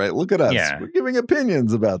especially, right? Look at us, we're giving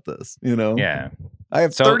opinions about this. You know, I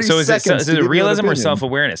have 30 seconds. Is it realism or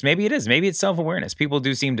self-awareness? Maybe it is. Maybe it's self-awareness. People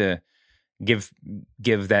do seem to give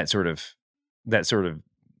that sort of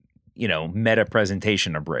meta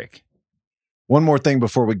presentation a break. One more thing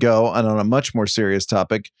before we go, and on a much more serious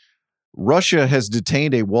topic. Russia has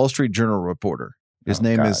detained a Wall Street Journal reporter. His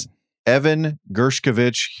name is Evan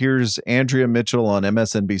Gershkovich. Here's Andrea Mitchell on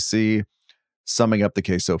MSNBC summing up the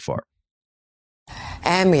case so far.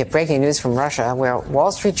 And we have breaking news from Russia, where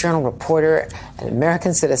Wall Street Journal reporter and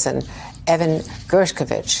American citizen Evan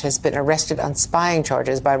Gershkovich has been arrested on spying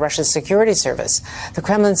charges by Russia's security service. The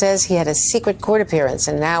Kremlin says he had a secret court appearance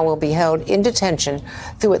and now will be held in detention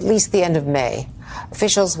through at least the end of May.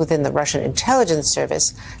 Officials within the Russian intelligence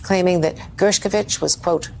service claiming that Gershkovich was,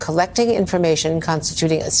 quote, collecting information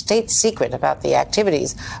constituting a state secret about the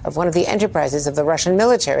activities of one of the enterprises of the Russian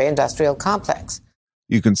military-industrial complex.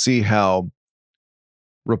 You can see how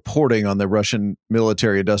reporting on the Russian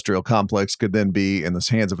military-industrial complex could then be in the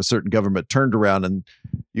hands of a certain government turned around, and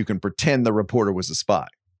you can pretend the reporter was a spy,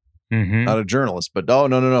 not a journalist. But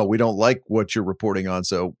no, we don't like what you're reporting on,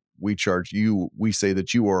 so we charge you. We say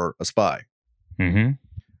that you are a spy.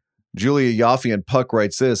 Julia Yaffe and Puck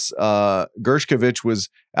writes this. Gershkovich was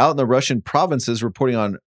out in the Russian provinces reporting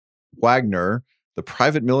on Wagner, the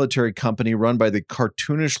private military company run by the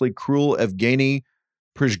cartoonishly cruel Evgeny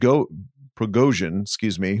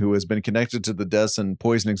Prigozhin, who has been connected to the deaths and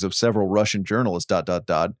poisonings of several Russian journalists, ...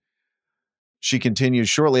 She continues,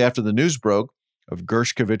 shortly after the news broke of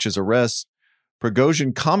Gershkovich's arrest,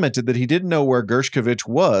 Prigozhin commented that he didn't know where Gershkovich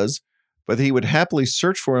was, but he would happily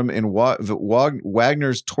search for him in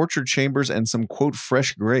Wagner's torture chambers and some, quote,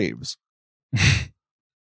 fresh graves.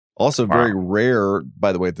 Also very rare,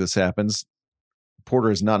 by the way, this happens.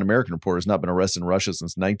 Reporter is not an American reporter, has not been arrested in Russia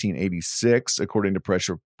since 1986, according to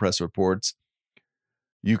press reports.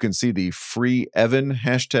 You can see the Free Evan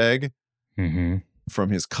hashtag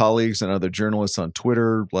from his colleagues and other journalists on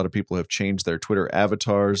Twitter. A lot of people have changed their Twitter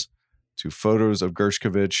avatars to photos of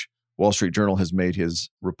Gershkovich. Wall Street Journal has made his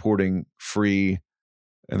reporting free.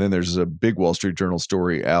 And then there's a big Wall Street Journal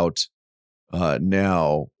story out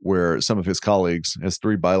now where some of his colleagues, has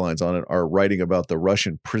 3 bylines on it, are writing about the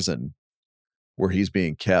Russian prison where he's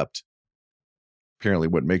being kept. Apparently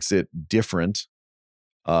what makes it different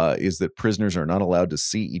is that prisoners are not allowed to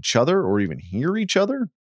see each other or even hear each other.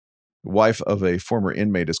 The wife of a former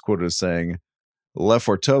inmate is quoted as saying,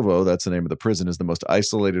 Lefortovo, that's the name of the prison, is the most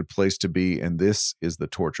isolated place to be, and this is the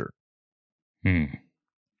torture.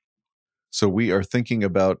 So we are thinking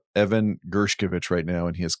about Evan Gershkovich right now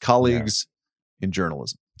and his colleagues in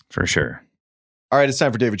journalism. For sure. All right, it's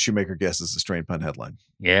time for David Shoemaker Guesses the Strain Pun headline.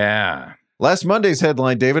 Yeah. Last Monday's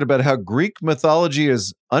headline, David, about how Greek mythology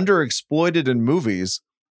is underexploited in movies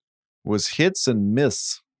was hits and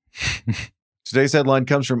myths. Today's headline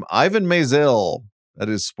comes from Ivan Mazel. That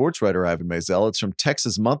is sports writer Ivan Mazel. It's from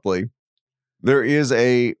Texas Monthly. There is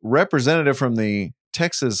a representative from the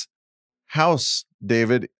Texas House,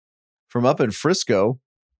 David, from up in Frisco,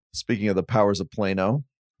 speaking of the powers of Plano,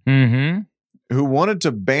 who wanted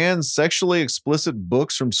to ban sexually explicit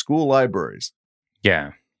books from school libraries.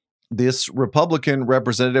 Yeah. This Republican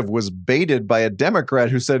representative was baited by a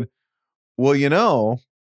Democrat who said, well, you know,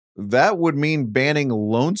 that would mean banning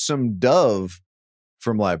Lonesome Dove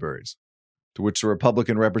from libraries. To which the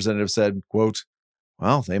Republican representative said, quote,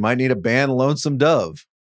 well, they might need to ban Lonesome Dove.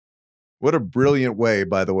 What a brilliant way,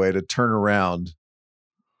 by the way, to turn around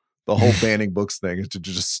the whole banning books thing, is to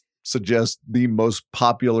just suggest the most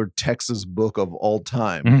popular Texas book of all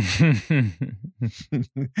time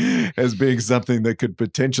as being something that could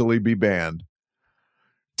potentially be banned.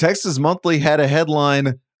 Texas Monthly had a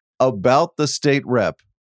headline about the state rep.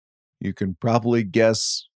 You can probably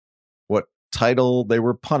guess what title they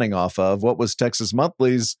were punning off of. What was Texas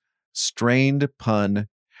Monthly's strained pun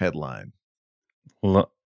headline? Like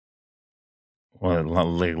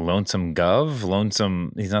Lonesome Gov?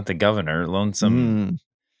 Lonesome, he's not the governor. Lonesome.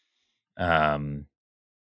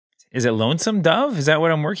 Is it Lonesome Dove? Is that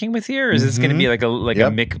what I'm working with here? Or is this going to be like a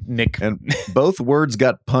Mick? And both words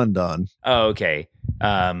got punned on. Oh, okay.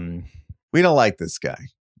 We don't like this guy.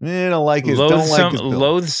 We don't like his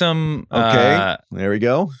loathsome. Okay, there we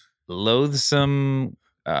go. Loathsome.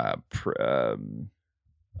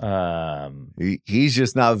 He's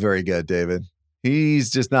just not very good, David. He's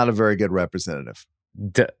just not a very good representative.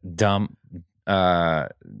 Dumb,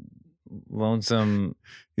 lonesome.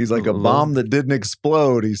 He's like a bomb that didn't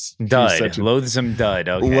explode. He's dud. Loathsome dud.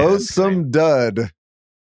 Okay, loathsome dud.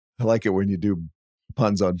 I like it when you do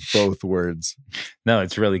puns on both words. No,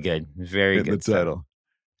 it's really good. Very good. The title.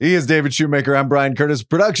 He is David Shoemaker. I'm Brian Curtis.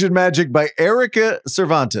 Production magic by Erica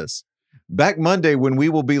Cervantes. Back Monday when we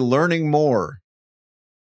will be learning more,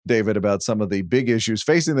 David, about some of the big issues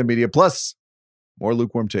facing the media, plus more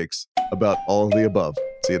lukewarm takes about all of the above.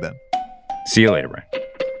 See you then. See you later, Brian.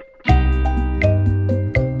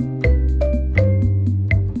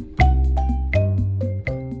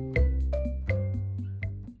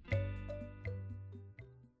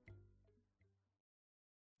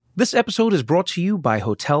 This episode is brought to you by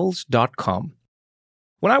Hotels.com.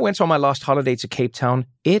 When I went on my last holiday to Cape Town,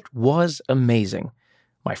 it was amazing.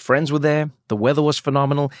 My friends were there, the weather was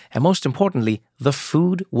phenomenal, and most importantly, the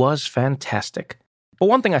food was fantastic. But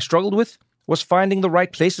one thing I struggled with was finding the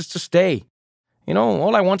right places to stay. You know,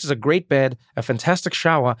 all I want is a great bed, a fantastic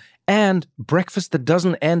shower, and breakfast that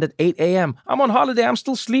doesn't end at 8 a.m. I'm on holiday, I'm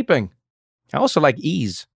still sleeping. I also like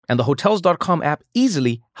ease, and the Hotels.com app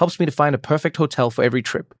easily helps me to find a perfect hotel for every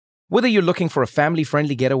trip. Whether you're looking for a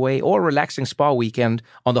family-friendly getaway or a relaxing spa weekend,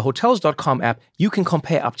 on the Hotels.com app, you can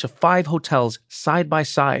compare up to 5 hotels side by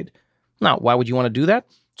side. Now, why would you want to do that?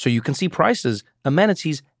 So you can see prices,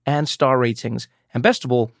 amenities, and star ratings. And best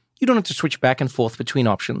of all, you don't have to switch back and forth between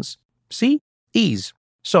options. See? Ease.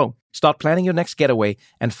 So, start planning your next getaway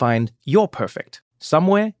and find your perfect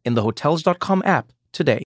somewhere in the Hotels.com app today.